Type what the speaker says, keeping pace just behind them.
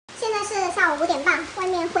到5点半，外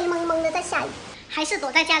面灰蒙蒙的在下雨，还是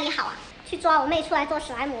躲在家里好啊。去抓我妹出来做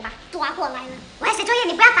史莱姆吧，抓过来了。我在写作业，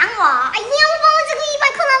你不要烦我。哎呀，我把我这个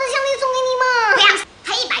100克拉的项链送给你嘛。不要，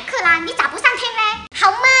才100克拉，你咋不上天嘞？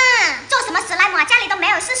好嘛，做什么史莱姆啊？家里都没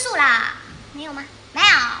有色素了。没有吗？没有。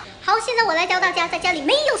好，现在我来教大家，在家里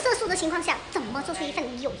没有色素的情况下，怎么做出一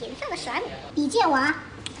份有颜色的史莱姆。笔借我啊。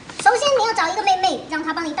首先你要找一个妹妹，让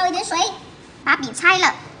她帮你倒一点水，把笔拆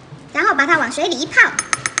了，然后把它往水里一泡。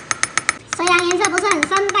虽然颜色不是很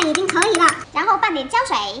深，但已经可以了。然后拌点胶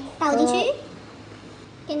水倒进去，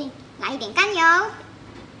给你来一点甘油，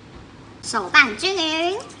手拌均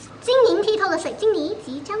匀。晶莹剔透的水晶泥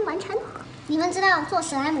即将完成。你们知道做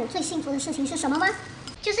史莱姆最幸福的事情是什么吗？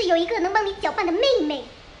就是有一个能帮你搅拌的妹妹。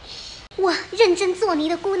哇，认真做泥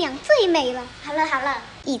的姑娘最美了。好了好了，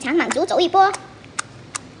一场满足走一波，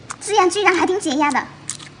这样居然还挺解压的。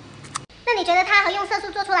那你觉得它和用色素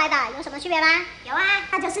做出来的有什么区别吗？有啊，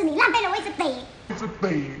那就是你浪费了我一支笔。啊，我听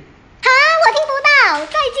不到，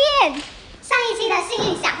再见。上一期的幸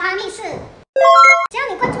运小花密室。